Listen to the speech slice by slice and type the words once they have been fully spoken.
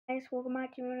Welcome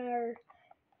back to another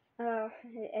a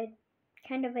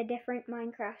kind of a different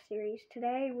Minecraft series.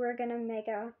 Today we're gonna make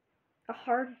a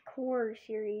hardcore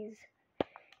series.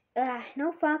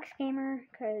 No Fox Gamer,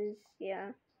 cause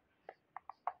yeah,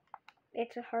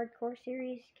 it's a hardcore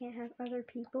series. Can't have other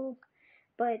people,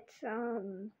 but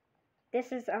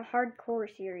this is a hardcore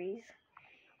series.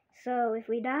 So if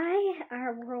we die,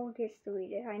 our world gets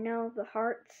deleted. I know the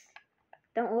hearts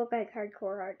don't look like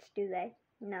hardcore hearts, do they?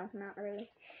 No, not really.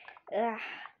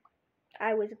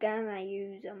 I was gonna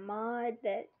use a mod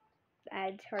that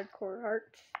adds hardcore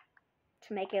hearts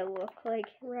to make it look like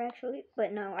we're actually,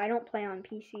 but no, I don't play on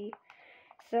PC,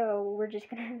 so we're just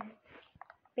gonna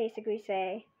basically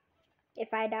say,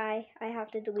 if I die, I have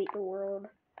to delete the world,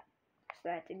 so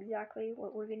that's exactly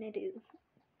what we're gonna do.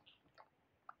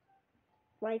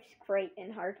 Life's great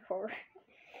in hardcore.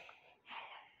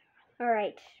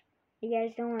 Alright, you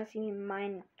guys don't want to see me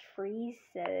mine trees,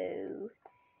 so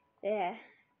yeah,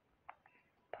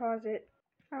 pause it.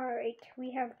 Alright,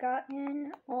 we have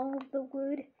gotten all of the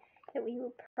wood that we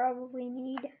will probably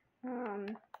need. So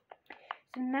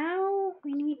now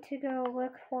we need to go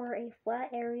look for a flat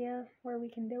area where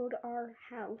we can build our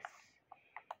house.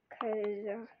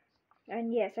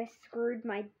 And yes, I screwed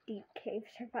my Deep Cave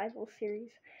Survival series.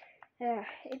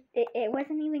 It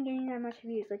wasn't even getting that much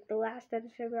views. Like the last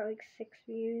episode got like 6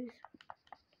 views.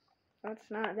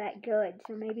 That's not that good.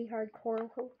 So maybe hardcore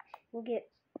will get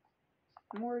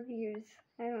more views.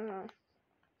 I don't know.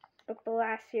 But the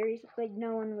last series, like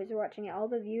no one was watching it. All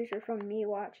the views were from me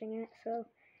watching it. So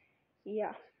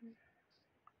yeah.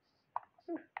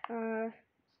 Dang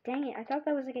it, I thought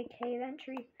that was like a cave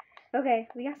entry. Okay,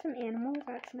 we got some animals,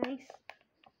 that's nice.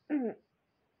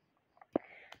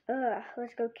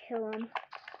 Let's go kill them.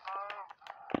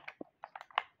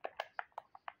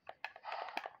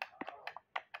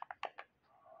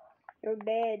 You're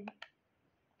dead.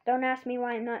 Don't ask me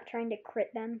why I'm not trying to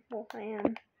crit them. Well, I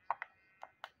am.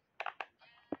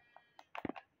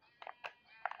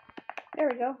 There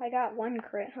we go, I got 1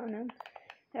 crit on them.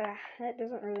 That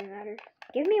doesn't really matter.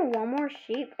 Give me 1 more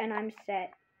sheep and I'm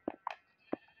set.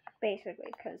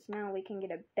 Basically, because now we can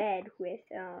get a bed with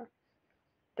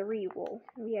 3 wool.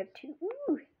 We have 2.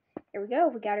 Ooh, there we go.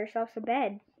 We got ourselves a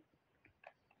bed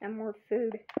and more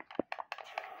food.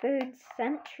 Food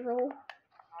central.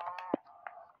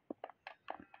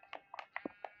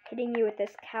 Hitting you with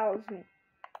this cow's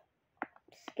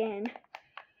skin.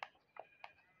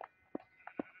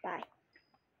 Die.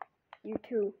 You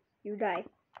too. You die.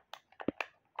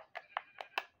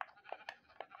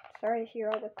 Sorry to hear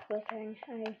all the clicking.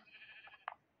 I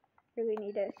really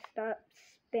need to stop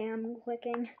spam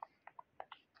clicking.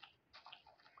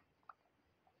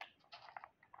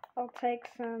 I'll take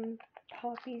some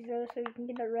poppies though so we can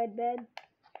get a red bed.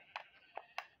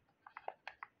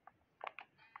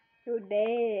 You're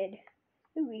dead.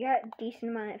 Ooh, we got a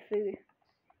decent amount of food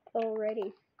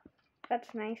already.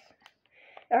 That's nice.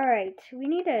 Alright, we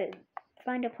need to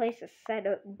find a place to set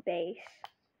up base.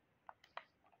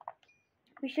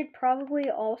 We should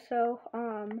probably also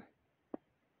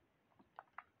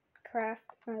craft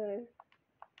a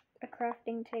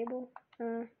crafting table.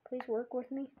 Please work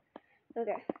with me.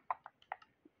 Okay.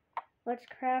 Let's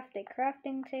craft a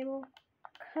crafting table,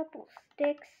 couple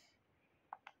sticks,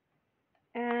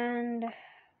 and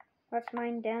let's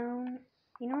mine down.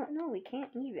 You know what? No, we can't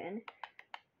even.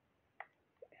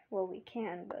 Well, we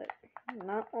can, but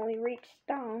not only reach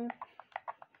stone.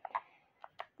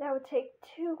 That would take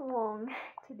too long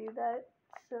to do that,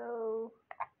 so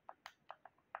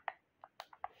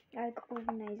I'm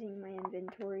organizing my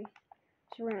inventory.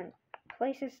 So we're gonna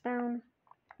place this down.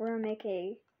 We're gonna make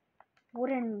a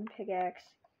wooden pickaxe.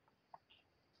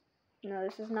 No,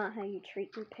 this is not how you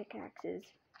treat your pickaxes.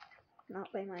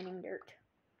 Not by mining dirt.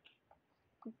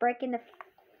 Breaking the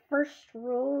first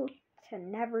rule to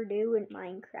never do in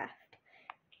Minecraft.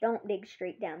 Don't dig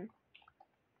straight down.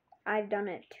 I've done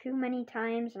it too many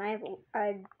times, and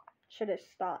I should have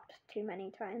stopped too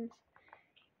many times.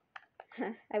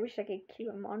 I wish I could cue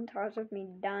a montage of me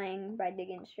dying by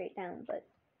digging straight down, but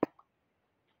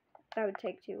that would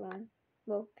take too long.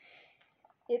 Well,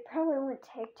 it probably wouldn't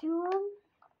take too long,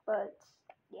 but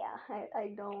yeah, I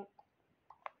don't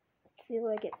feel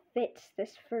like it fits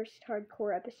this first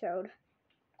hardcore episode.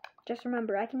 Just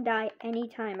remember, I can die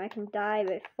anytime. I can die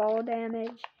with fall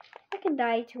damage. I can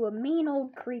die to a mean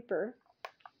old creeper.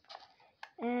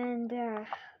 And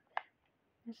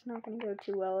it's not going to go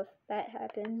too well if that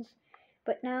happens.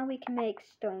 But now we can make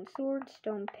stone sword,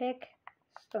 stone pick,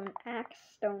 stone axe,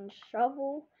 stone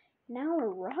shovel. Now we're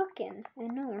rocking.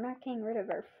 And no, we're not getting rid of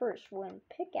our first wooden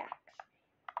pickaxe.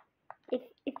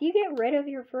 If you get rid of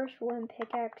your first wooden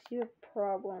pickaxe, you have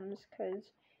problems, because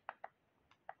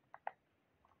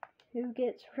who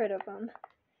gets rid of them?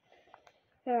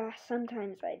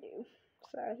 Sometimes I do.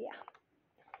 So, yeah.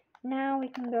 Now we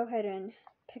can go ahead and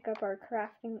pick up our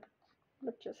crafting.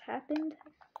 What just happened?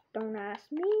 Don't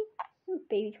ask me. Ooh,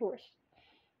 baby horse.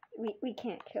 We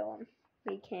can't kill him.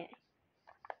 We can't.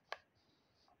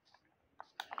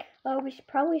 Oh, we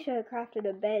probably should have crafted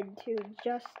a bed too,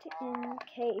 just in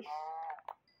case.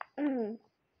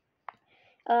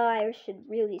 I should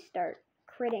really start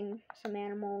critting some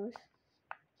animals.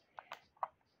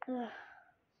 Ugh.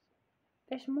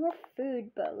 There's more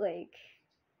food, but like,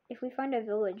 if we find a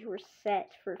village, we're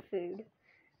set for food.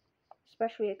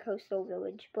 Especially a coastal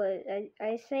village. But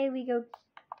I say we go.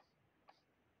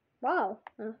 Wow,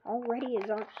 already is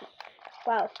on.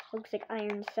 Wow, looks like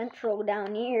Iron Central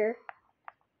down here.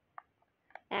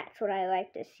 That's what I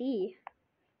like to see.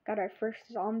 Got our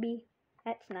first zombie.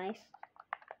 That's nice.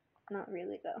 Not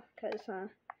really though, because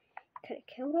could it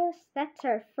kill us? That's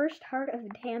our first heart of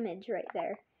damage right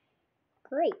there.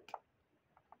 Great.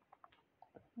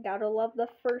 Gotta love the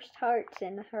first hearts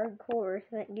in hardcore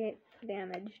that get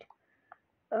damaged.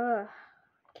 Ugh.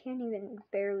 Can't even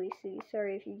barely see.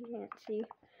 Sorry if you can't see.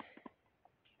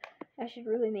 I should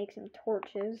really make some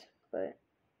torches, but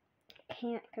I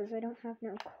can't because I don't have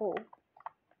no coal.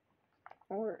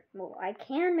 Or, well, I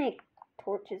can make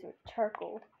torches with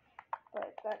charcoal,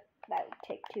 but that would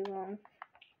take too long.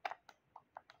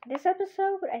 This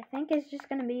episode, I think, is just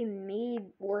going to be me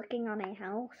working on a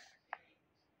house.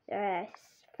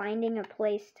 Finding a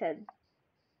place to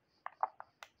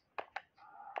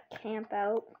camp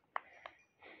out.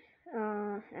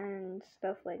 And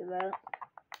stuff like that.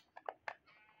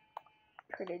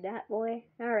 Critted that boy.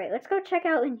 Alright, let's go check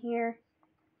out in here.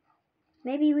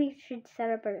 Maybe we should set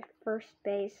up our first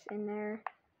base in there.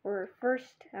 Or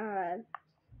first,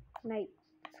 night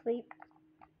sleep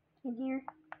in here.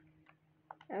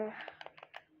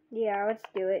 Yeah, let's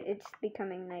do it. It's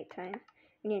becoming nighttime.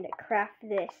 We need to craft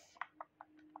this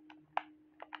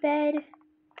bed.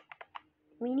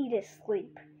 We need to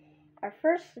sleep. Our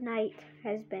first night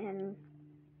has been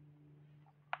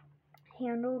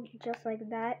handled just like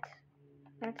that.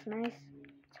 That's nice.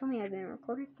 Tell me I've been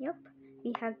recording. Yep.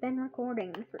 We have been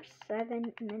recording for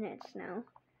 7 minutes now.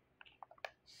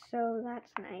 So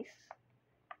that's nice.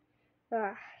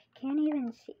 I can't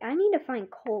even see. I need to find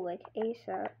coal like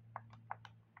ASAP.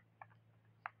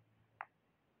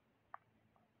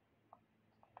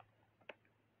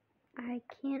 I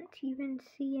can't even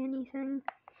see anything.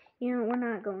 You know, we're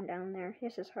not going down there.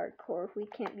 This is hardcore. We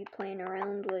can't be playing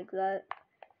around like that.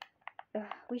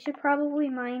 We should probably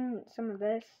mine some of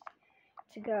this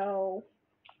to go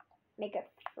make a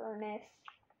furnace.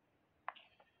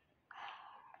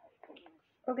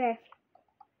 Okay.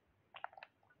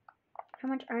 How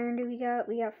much iron do we got?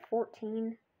 We got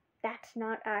 14. That's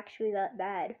not actually that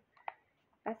bad.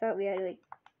 I thought we had like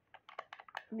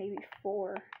maybe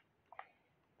 4.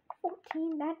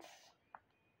 14,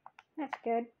 that's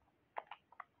good.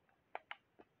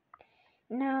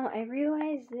 Now I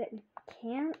realize that we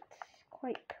can't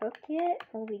quite cook yet.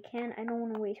 Well, we can. I don't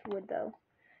want to waste wood though.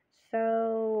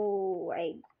 So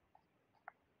I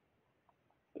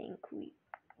think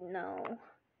no.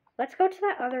 Let's go to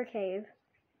that other cave.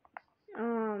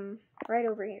 Right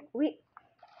over here.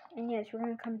 And yes, we're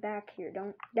gonna come back here.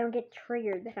 Don't get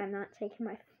triggered that I'm not taking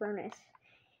my furnace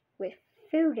with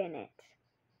food in it.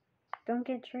 Don't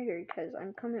get triggered because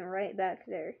I'm coming right back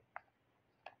there.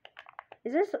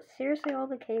 Is this seriously all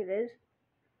the cave is?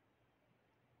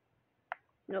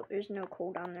 Nope, there's no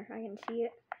coal down there. I can see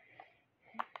it.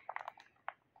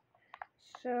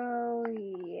 So,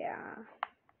 yeah.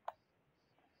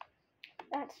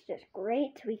 That's just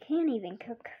great. We can't even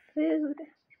cook food.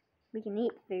 We can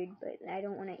eat food, but I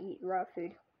don't want to eat raw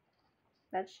food.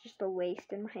 That's just a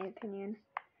waste in my opinion.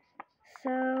 So,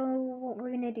 what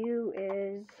we're going to do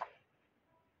is...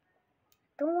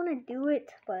 Don't want to do it,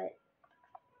 but...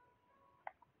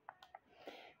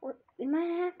 we might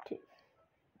have to.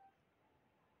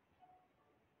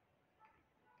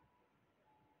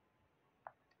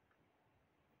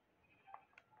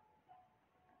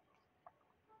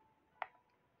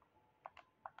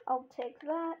 I'll take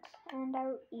that and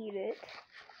I'll eat it.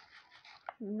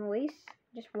 Nice.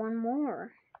 Just one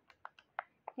more.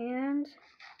 And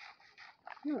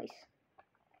nice.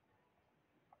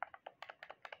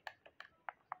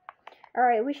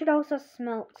 Alright, we should also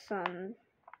smelt some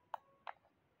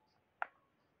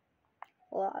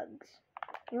logs.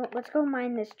 You know, let's go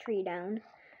mine this tree down.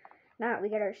 Now that we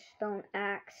get our stone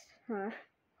axe.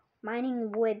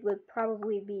 Mining wood would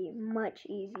probably be much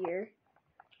easier.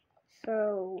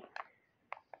 So,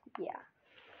 yeah.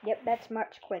 Yep, that's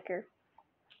much quicker.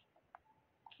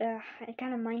 I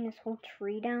gotta mine this whole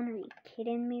tree down. Are you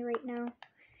kidding me right now?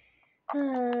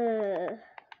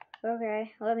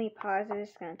 Okay, let me pause it.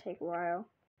 It's gonna take a while.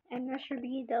 And this should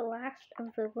be the last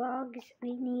of the logs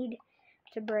we need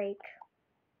to break.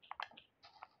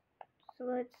 So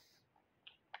let's...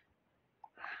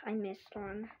 I missed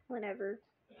one. Whatever.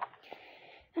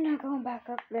 I'm not going back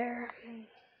up there.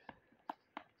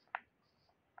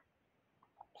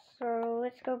 So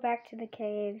let's go back to the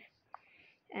cave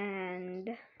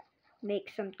and make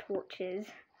some torches.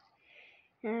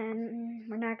 And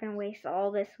we're not going to waste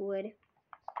all this wood,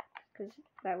 because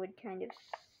that would kind of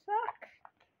suck.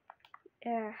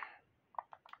 Yeah.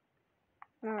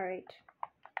 Alright.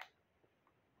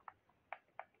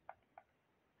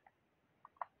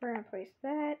 We're going to place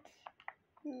that.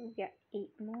 We got 8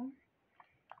 more.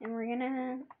 And we're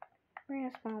gonna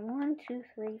spawn 1, 2,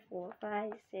 3, 4,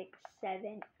 5, 6,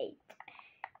 7, 8,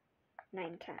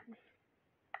 9, 10.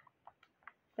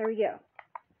 There we go.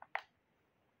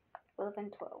 11,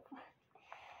 12.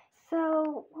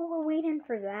 So while we're waiting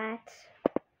for that,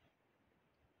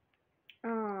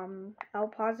 I'll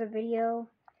pause the video.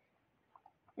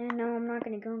 And no, I'm not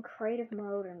gonna go in creative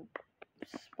mode and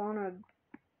spawn a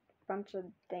bunch of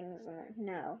things in it.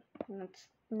 No, that's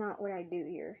not what I do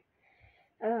here.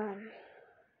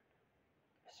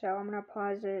 So I'm gonna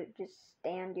pause it, just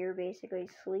stand here, basically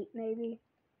sleep maybe,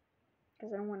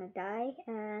 because I don't want to die,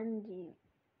 and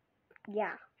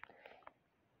yeah.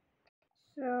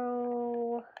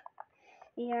 So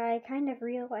yeah, I kind of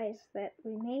realized that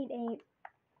we made a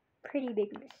pretty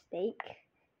big mistake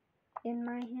in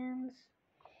my hands,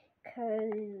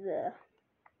 because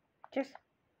just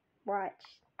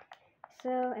watch. So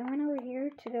I went over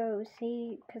here to go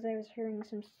see, because I was hearing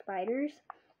some spiders,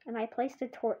 and I placed a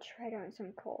torch right on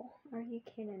some coal. Are you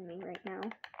kidding me right now?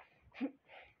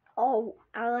 Oh,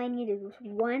 all I needed was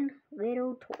one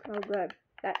little torch. Oh good,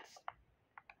 that's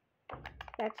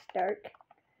dark.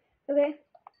 Okay,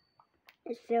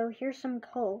 so here's some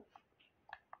coal.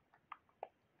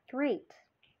 Great.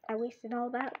 I wasted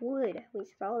all that wood. I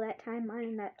wasted all that time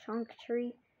mining that chunk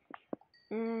tree.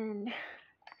 And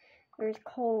there's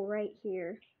coal right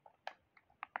here.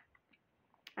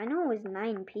 I know it was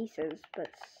 9 pieces, but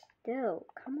still,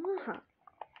 come on.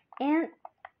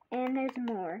 And there's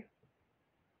more.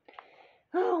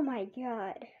 Oh my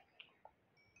god.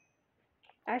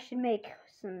 I should make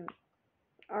some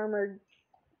armored,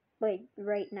 like,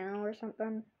 right now or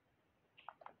something.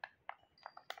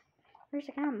 First,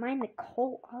 I gotta mine the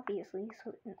coal, obviously,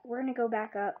 so we're gonna go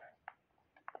back up.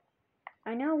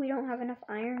 I know we don't have enough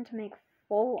iron to make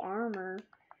full armor,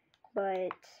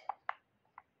 but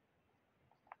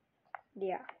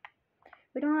yeah.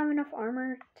 We don't have enough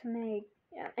armor to make,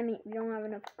 I mean, we don't have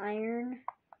enough iron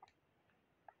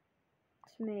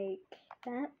to make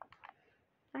that.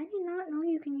 I did not know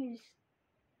you can use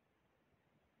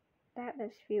that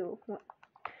as fuel.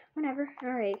 Whatever.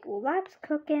 Alright, well that's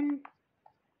cooking.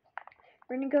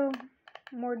 We're gonna go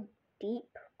more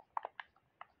deep.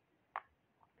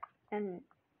 And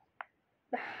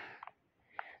what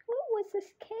was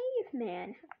this cave,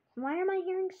 man? Why am I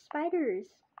hearing spiders?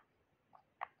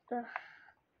 Ugh,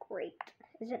 great.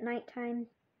 Is it nighttime?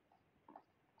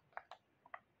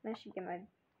 I should get my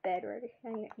bed ready.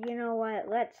 You know what?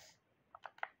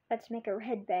 Let's make a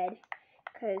red bed,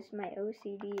 because my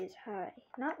OCD is high.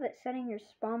 Not that setting your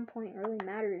spawn point really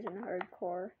matters in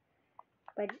hardcore,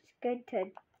 but it's good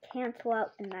to cancel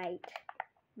out the night,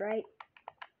 right?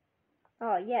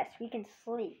 Oh yes, we can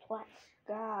sleep. Let's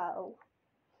go.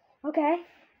 Okay,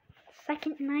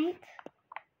 second night.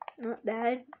 Not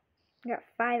bad. Got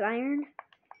 5 iron.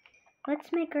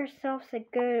 Let's make ourselves a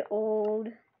good old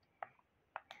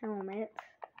helmet.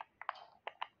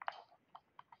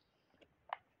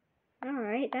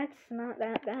 Alright, that's not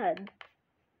that bad.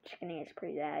 Chicken is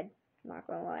pretty bad, I'm not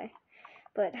gonna lie.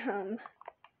 But, how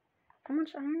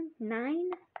much iron?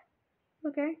 9?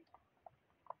 Okay.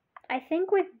 I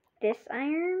think with this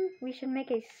iron, we should make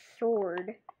a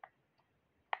sword.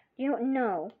 You don't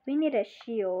know. We need a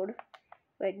shield,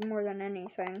 like, more than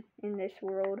anything in this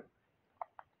world.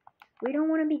 We don't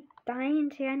want to be dying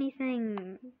to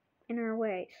anything in our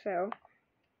way, so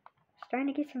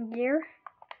starting to get some gear.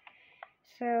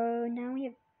 So now we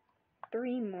have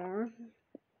 3 more.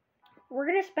 We're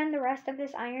gonna spend the rest of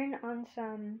this iron on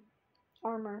some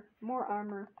armor, more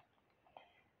armor.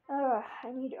 Ugh,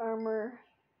 I need armor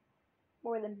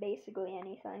more than basically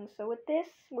anything. So with this,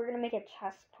 we're gonna make a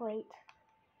chest plate,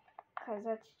 because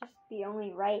that's just the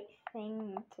only right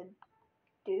thing to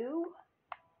do.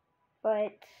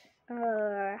 But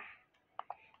I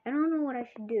don't know what I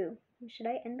should do. Should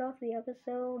I end off the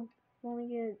episode when we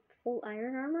get full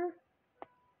iron armor?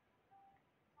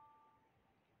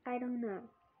 I don't know.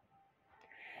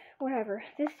 Whatever.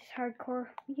 This is hardcore.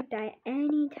 We could die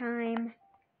anytime.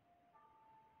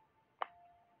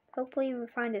 Hopefully we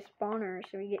find a spawner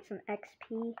so we get some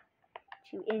XP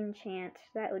to enchant.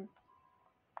 That would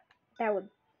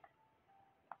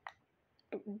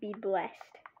be blessed.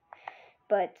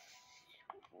 But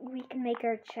we can make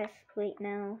our chest plate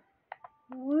now.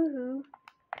 Woohoo!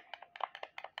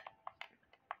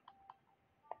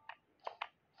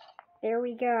 There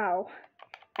we go.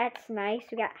 That's nice.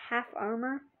 We got half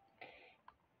armor.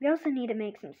 We also need to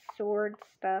make some sword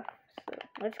stuff. So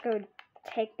let's go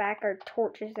take back our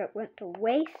torches that went to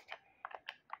waste.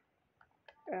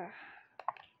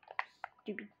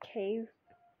 Stupid cave.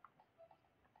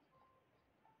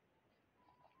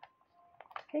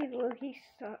 Cave low-key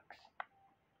sucks.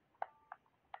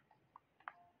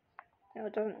 No,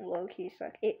 it doesn't low-key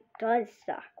suck. It does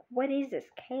suck. What is this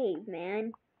cave,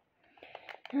 man?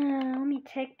 Let me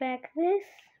take back this.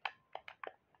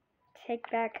 Take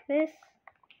back this.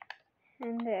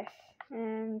 And this.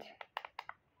 And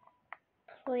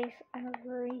place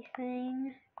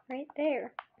everything right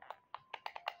there.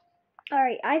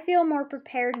 Alright, I feel more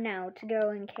prepared now to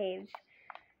go in caves.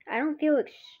 I don't feel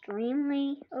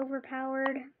extremely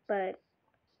overpowered, but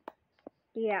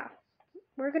yeah.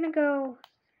 We're gonna go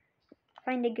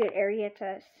find a good area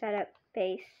to set up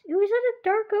base. Ooh, is that a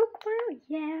dark oak pile?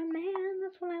 Yeah, man,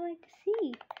 that's what I like to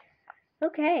see.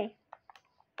 Okay.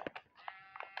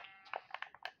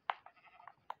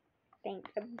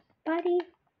 Thanks, buddy.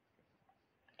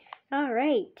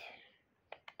 Alright.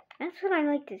 That's what I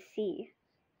like to see.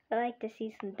 I like to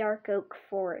see some dark oak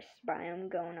forest biome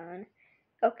going on.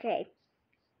 Okay.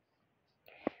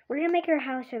 We're gonna make our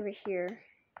house over here.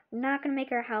 Not gonna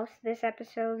make our house this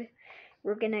episode.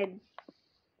 We're gonna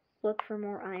look for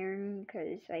more iron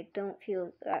because I don't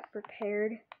feel that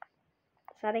prepared.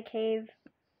 Is that a cave?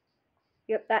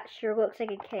 Yep, that sure looks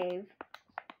like a cave.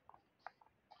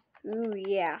 Ooh,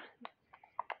 yeah.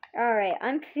 Alright,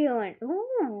 I'm feeling...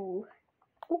 Ooh.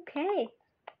 Okay.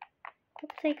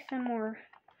 Let's take some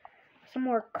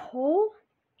more coal.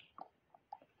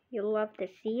 You'll love to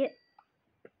see it.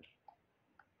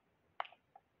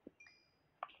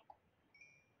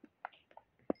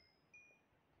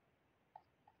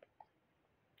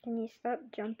 Can you stop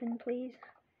jumping, please?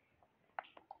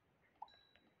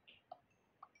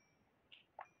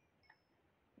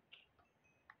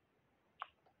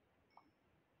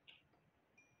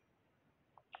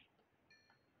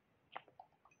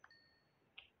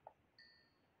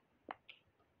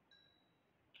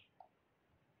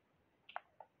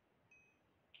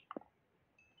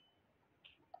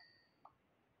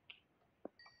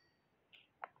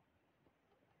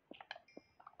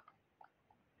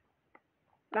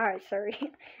 Alright, sorry.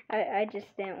 I just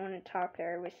didn't want to talk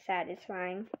there. It was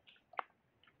satisfying.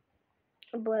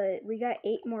 But we got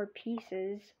 8 more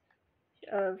pieces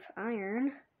of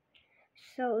iron.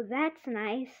 So that's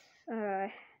nice.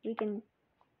 We can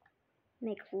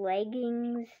make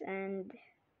leggings and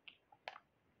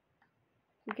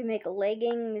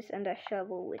a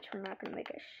shovel, which we're not going to make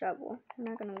a shovel. We're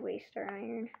not going to waste our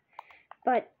iron.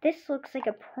 But this looks like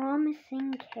a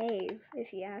promising cave,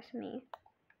 if you ask me.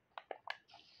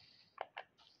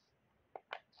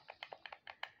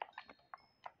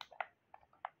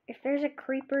 If there's a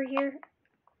creeper here,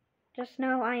 just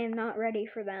know I am not ready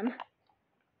for them.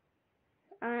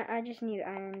 I just need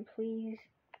iron, please.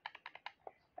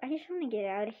 I just want to get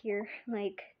out of here.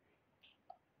 Like,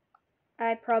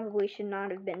 I probably should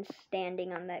not have been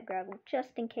standing on that gravel just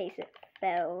in case it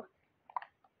fell.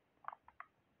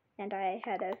 And I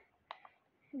had a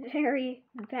very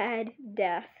bad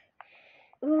death.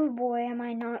 Oh boy, am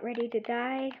I not ready to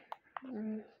die.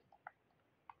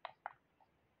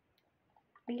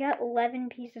 We got 11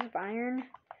 pieces of iron.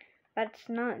 That's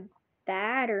not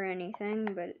bad or anything,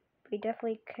 but we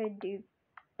definitely could do...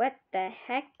 What the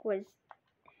heck was...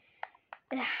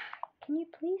 Can you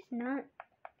please not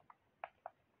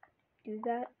do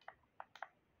that?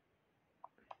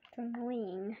 It's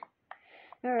annoying.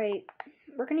 Alright,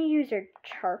 we're gonna use our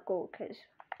charcoal, because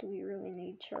do we really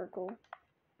need charcoal?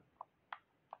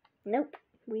 Nope,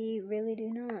 we really do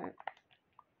not.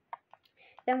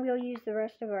 Then we'll use the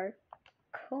rest of our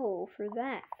coal for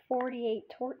that. 48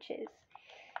 torches.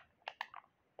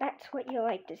 That's what you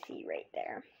like to see right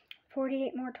there.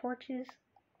 48 more torches.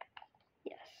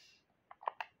 Yes.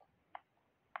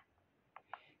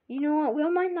 You know what?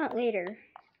 We'll mine that later.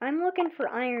 I'm looking for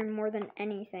iron more than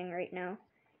anything right now.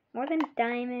 More than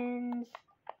diamonds.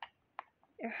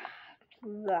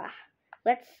 Ugh.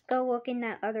 Let's go look in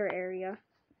that other area.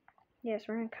 Yes,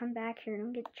 we're gonna come back here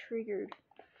and get triggered.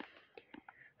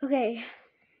 Okay.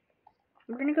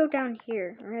 We're gonna go down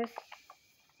here. We're gonna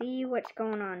see what's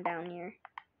going on down here.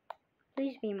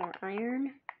 Please be more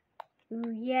iron.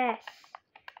 Ooh, yes.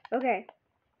 Okay.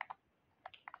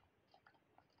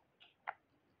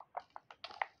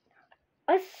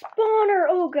 A spawner!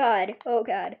 Oh god. Oh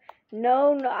god.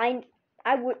 No,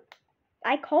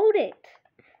 I called it.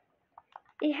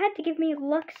 It had to give me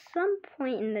luck some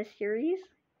point in this series.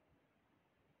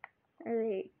 Are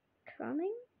they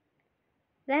coming?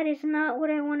 That is not what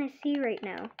I want to see right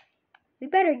now. We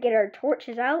better get our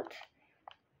torches out.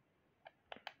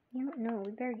 You don't know.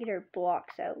 We better get our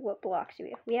blocks out. What blocks do we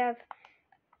have? We have.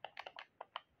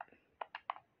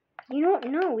 You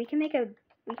don't know. We can make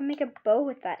a bow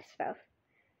with that stuff.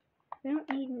 We don't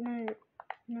need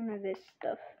none of this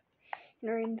stuff in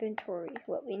our inventory.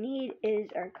 What we need is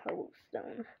our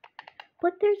cobblestone.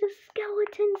 But there's a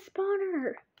skeleton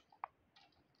spawner.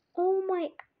 Oh my.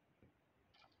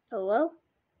 Hello?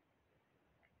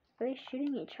 Are they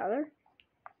shooting each other?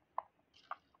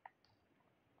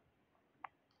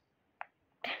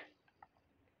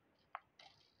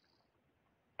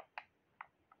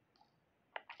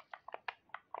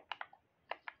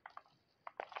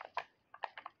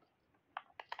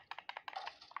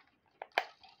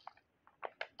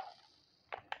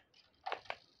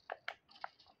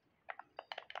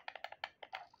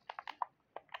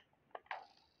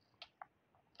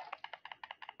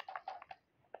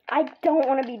 I don't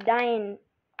want to be dying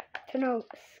to no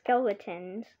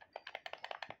skeletons.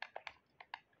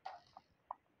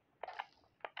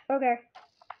 Okay.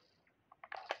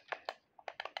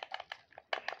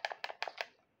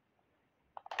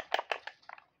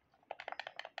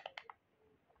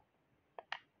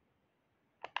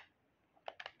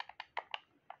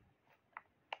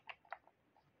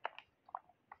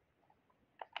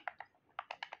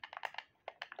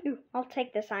 Ooh, I'll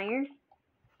take this iron.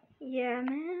 Yeah,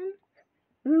 man.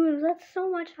 Ooh, that's so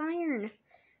much iron.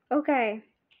 Okay.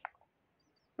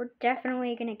 We're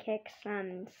definitely gonna kick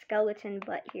some skeleton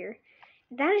butt here.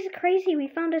 That is crazy. We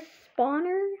found a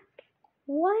spawner?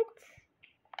 What?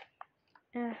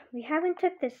 We haven't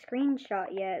took the screenshot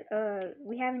yet.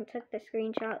 We haven't took the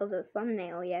screenshot of the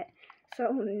thumbnail yet.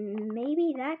 So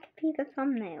maybe that could be the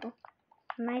thumbnail.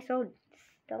 Nice old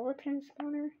skeleton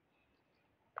spawner.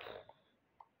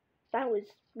 That was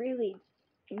really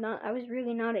not, I was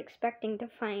really not expecting to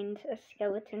find a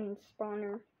skeleton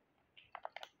spawner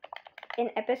in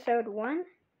episode 1.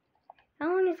 How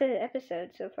long is the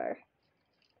episode so far?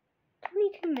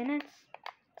 22 minutes.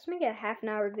 Let's make it a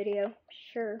half-an-hour video.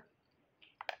 Sure.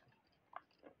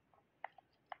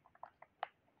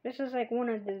 This is like one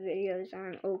of the videos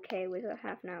I'm okay with a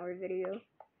half-an-hour video.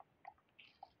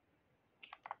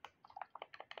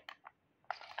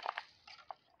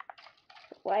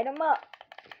 Light them up.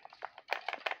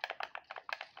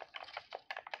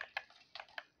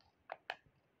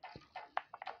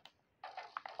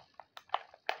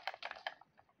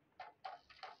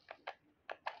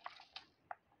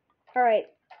 Alright,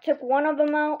 took one of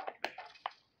them out.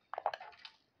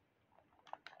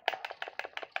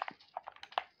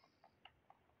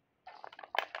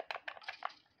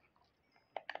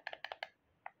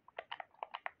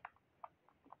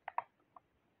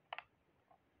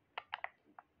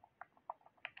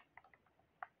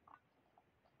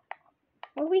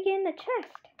 What do we get in the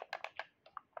chest?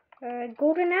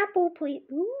 Golden apple, please.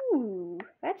 Ooh,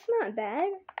 that's not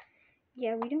bad.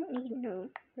 Yeah, we don't need no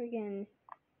friggin'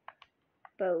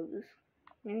 bows.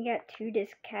 And we got 2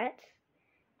 diskettes.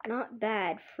 Not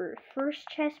bad for first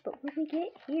chest, but what do we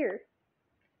get here?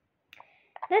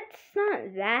 That's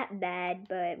not that bad,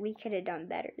 but we could have done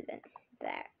better than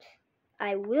that.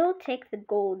 I will take the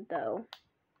gold, though.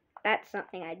 That's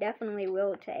something I definitely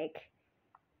will take.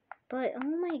 But,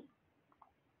 oh my...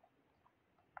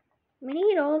 We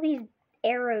need all these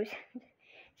arrows.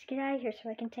 Let's get out of here so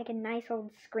I can take a nice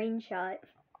old screenshot.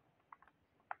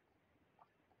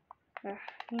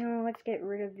 You know, let's get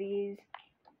rid of these.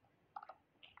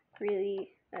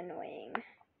 Really annoying.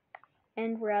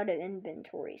 And we're out of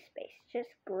inventory space. Just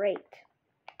great.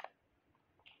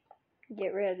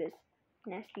 Get rid of this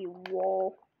nasty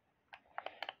wall.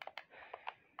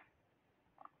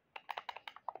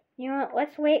 You know what?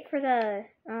 Let's wait for the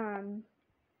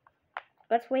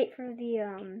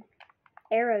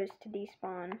arrows to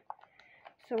despawn.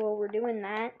 So while we're doing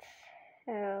that,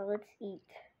 let's eat.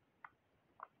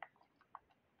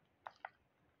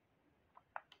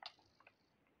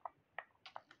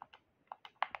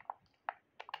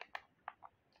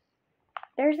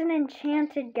 There's an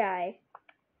enchanted guy.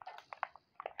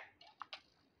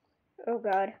 Oh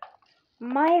god.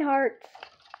 My heart.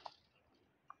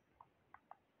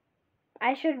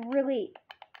 I should really...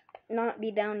 not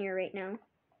be down here right now.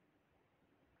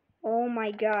 Oh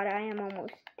my god, I am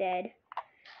almost dead.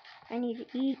 I need to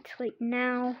eat like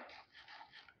now.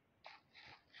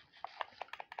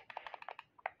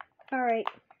 Alright.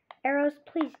 Arrows,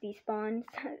 please despawn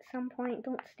at some point.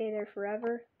 Don't stay there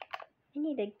forever. I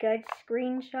need a good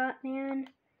screenshot, man.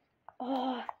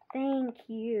 Oh, thank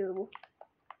you.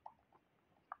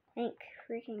 Thank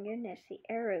freaking goodness the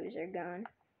arrows are gone.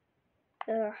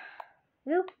 Ugh.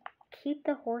 We'll keep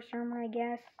the horse armor, I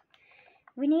guess.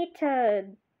 We need to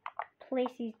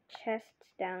place these chests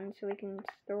down so we can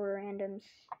store random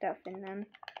stuff in them.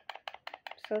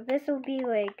 So this will be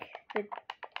like the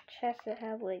chests that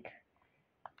have like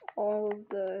all of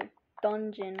the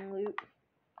dungeon loot.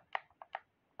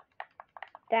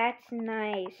 That's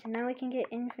nice. Now we can get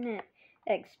infinite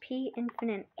XP,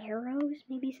 infinite arrows,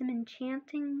 maybe some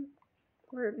enchanting,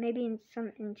 or maybe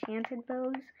some enchanted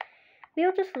bows.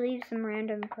 We'll just leave some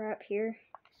random crap here.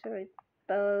 So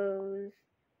bows.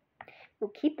 We'll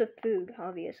keep the food,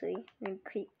 obviously. And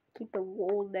keep the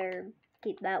wool there.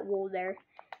 Keep that wool there.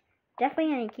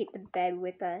 Definitely gonna keep the bed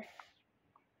with us.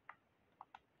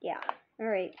 Yeah.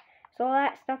 Alright. So all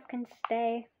that stuff can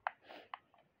stay.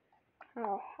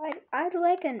 Oh, I'd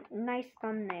like a nice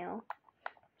thumbnail.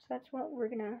 So that's what we're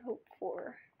gonna hope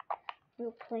for.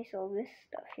 We'll place all this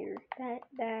stuff here.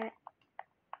 That.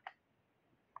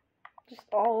 Just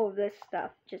all of this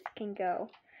stuff just can go.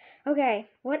 Okay,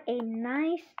 what a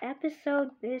nice episode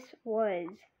this was.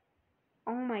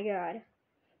 Oh my god.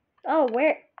 Oh,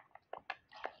 where?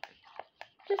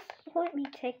 Just let me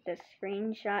take the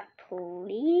screenshot,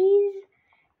 please.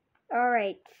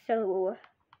 Alright, so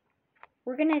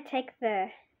we're gonna take the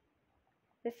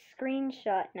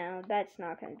screenshot now. That's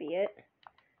not gonna be it.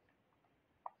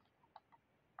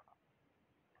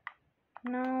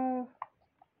 No.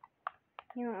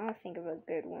 You know, I'll think of a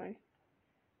good one.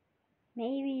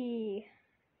 Maybe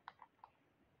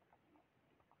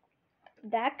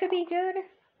that could be good.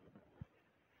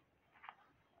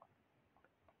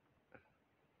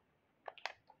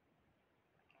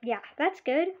 Yeah, that's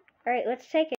good. Alright, let's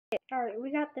take it. Alright,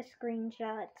 we got the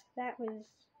screenshots. That was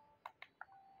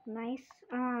nice.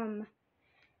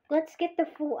 Let's get the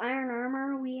full iron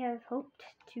armor we have hoped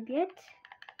to get.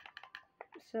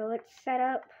 So let's set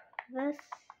up this.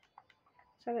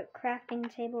 So a crafting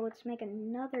table. Let's make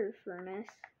another furnace.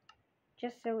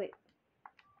 Just so it...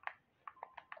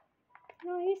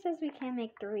 No, he says we can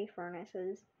make 3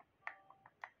 furnaces.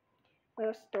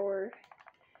 We'll store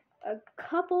a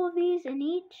couple of these in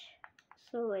each.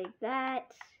 So like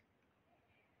that.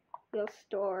 We'll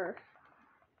store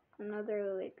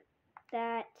another like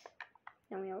that.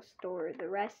 Then we'll store the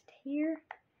rest here.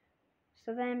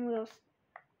 So then we'll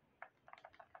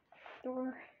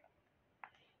store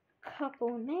a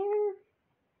couple in there.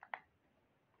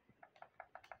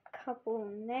 Couple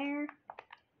in there.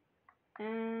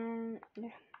 And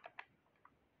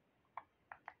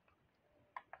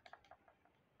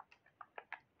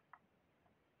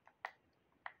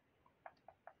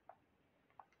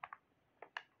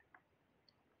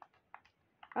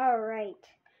alright,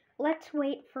 let's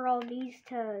wait for all these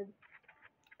to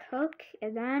cook,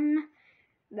 and then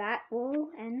that will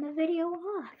end the video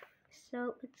off.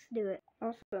 So let's do it.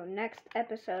 Also, next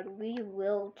episode we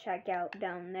will check out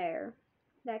down there.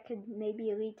 That could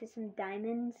maybe lead to some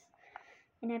diamonds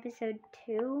in episode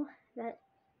 2. That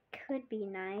could be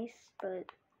nice, but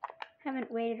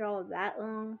haven't waited all that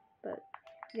long. But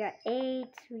we got 8,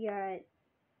 we got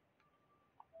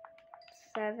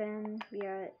 7, we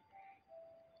got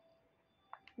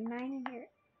 9 in here.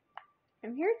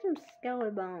 I'm hearing some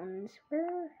skelebones.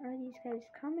 Where are these guys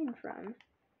coming from?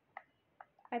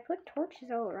 I put torches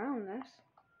all around this.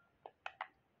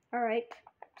 Alright,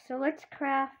 so let's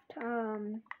craft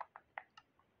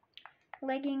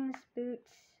leggings,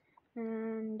 boots,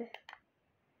 and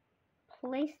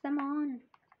place them on.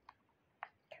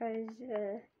 Because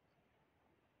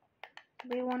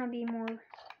we want to be more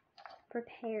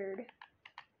prepared.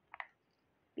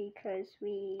 Because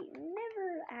we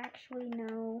never actually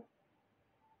know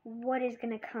what is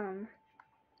going to come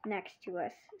next to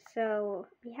us. So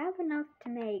we have enough to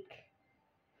make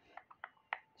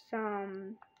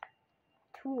some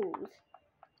tools.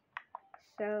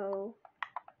 So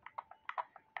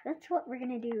that's what we're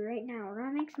going to do right now. We're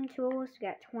going to make some tools. We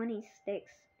got 20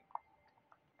 sticks.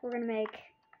 We're going to make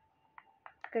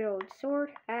good old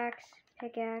sword, axe,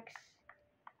 pickaxe.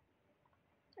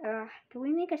 Can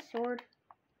we make a sword?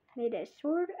 Made a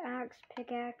sword, axe,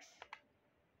 pickaxe.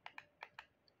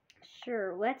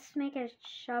 Sure, let's make a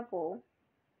shovel.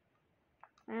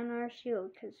 And our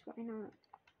shield, because why not?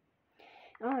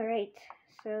 Alright,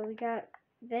 so we got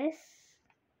this.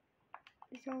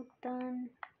 is all done.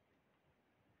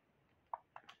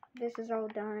 This is all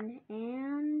done,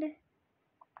 and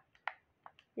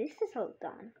this is all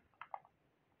done.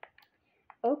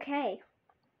 Okay,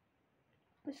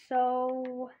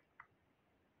 so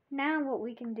now what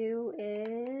we can do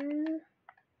is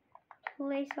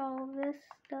place all of this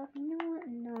stuff. You know what?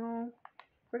 No.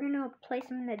 We're gonna place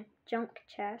them in the junk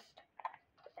chest.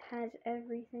 It has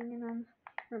everything in them.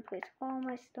 I'm gonna place all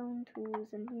my stone tools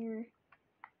in here.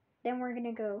 Then we're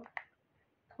gonna go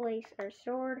place our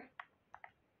sword,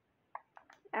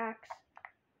 axe,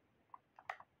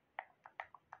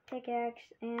 pickaxe,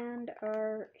 and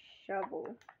our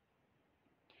shovel.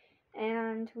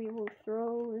 And we will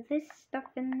throw this stuff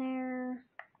in there.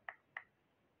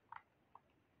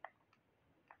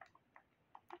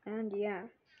 And yeah,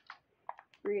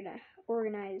 we're gonna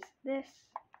organize this.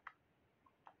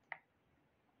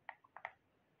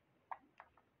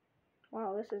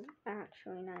 Wow, this is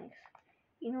actually nice.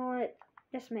 You know what?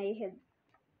 This may have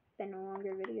been a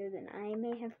longer video than I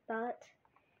may have thought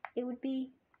it would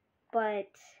be, but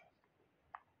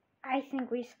I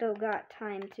think we still got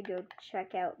time to go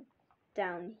check out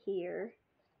down here.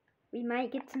 We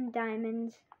might get some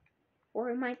diamonds,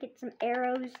 or we might get some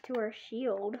arrows to our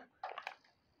shield.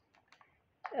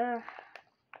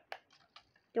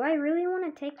 Do I really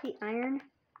want to take the iron?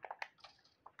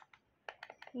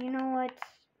 You know what?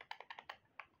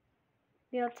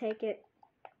 We'll take it.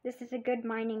 This is a good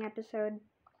mining episode.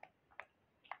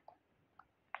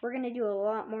 We're gonna do a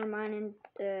lot more mining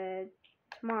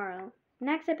tomorrow.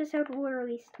 Next episode will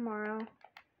release tomorrow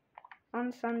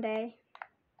on Sunday.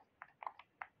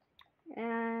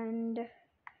 And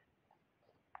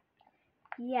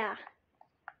yeah.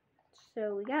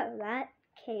 So we got that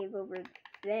cave over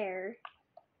there.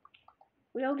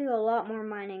 We'll do a lot more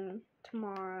mining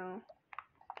tomorrow.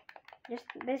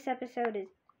 This episode is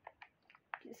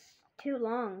just too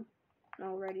long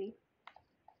already.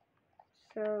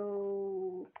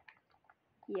 So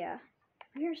yeah.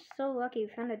 We are so lucky.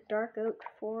 We found a dark oak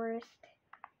forest.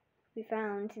 We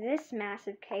found this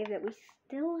massive cave that we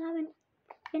still haven't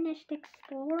finished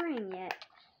exploring yet.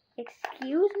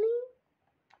 Excuse me?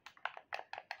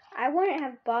 I wouldn't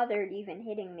have bothered even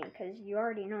hitting me because you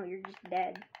already know you're just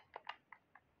dead.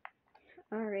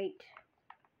 Alright.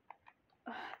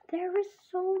 There is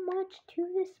so much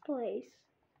to this place.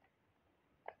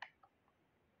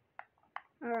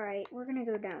 Alright, we're gonna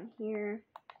go down here.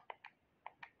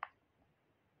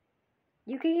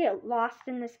 You can get lost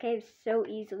in this cave so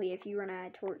easily if you run out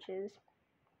of torches.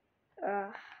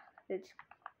 It's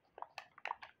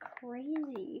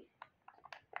crazy.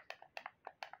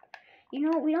 You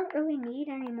know, we don't really need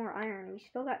any more iron. We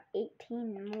still got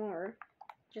 18 more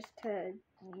just to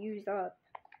use up.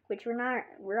 Which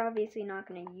we're obviously not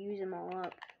going to use them all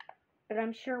up. But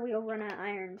I'm sure we'll run out of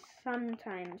iron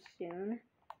sometime soon.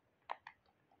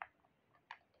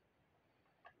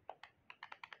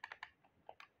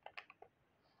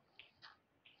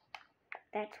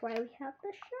 That's why we have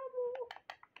the shovel.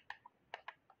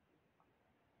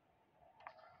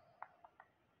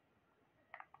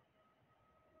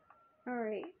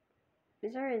 Alright.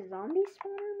 Is there a zombie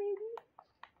spawner maybe?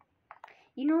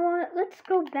 You know what? Let's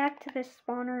go back to the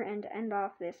spawner and end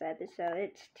off this episode.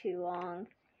 It's too long.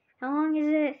 How long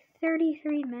is it?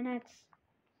 33 minutes.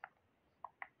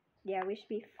 Yeah, we should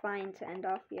be fine to end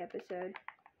off the episode.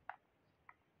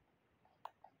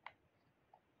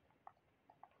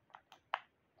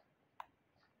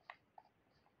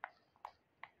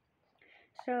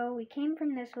 So, we came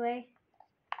from this way.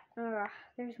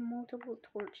 There's multiple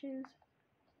torches.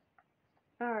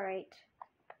 Alright.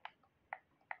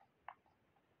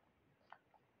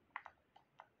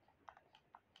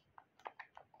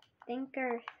 Think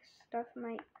our stuff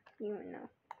might, even though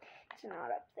it's not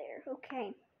up there.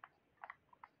 Okay.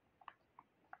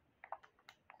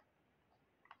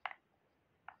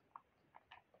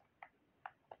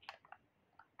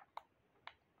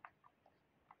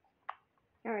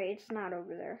 Alright, it's not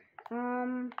over there.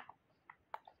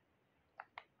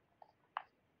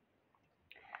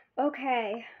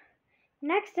 Okay.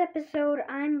 Next episode,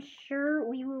 I'm sure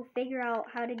we will figure out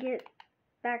how to get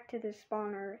back to the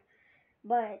spawner.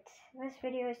 But this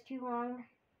video is too long,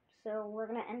 so we're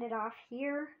going to end it off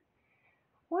here.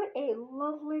 What a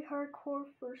lovely hardcore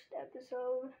first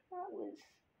episode.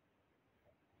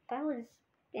 That was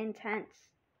intense.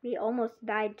 We almost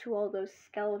died to all those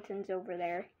skeletons over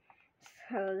there.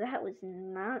 So that was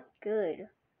not good.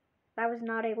 That was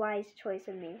not a wise choice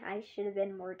of me. I should have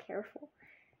been more careful.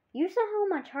 You saw how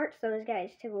much hearts those guys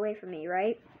took away from me,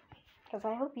 right? Because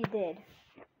I hope you did.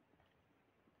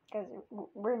 Because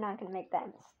we're not going to make that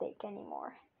mistake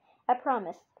anymore. I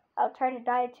promise. I'll try to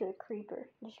die to a creeper.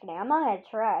 Just kidding. I'm not gonna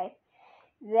try.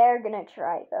 They're gonna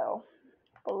try though.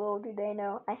 But little do they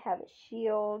know, I have a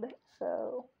shield,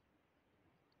 so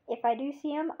if I do see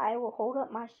him, I will hold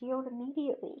up my shield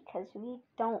immediately, because we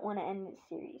don't want to end this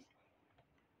series.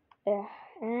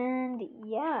 And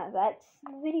yeah, that's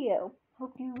the video.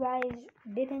 Hope you guys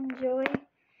did enjoy.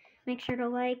 Make sure to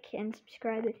like and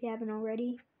subscribe if you haven't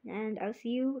already. And I'll see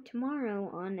you tomorrow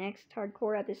on next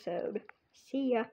hardcore episode. See ya.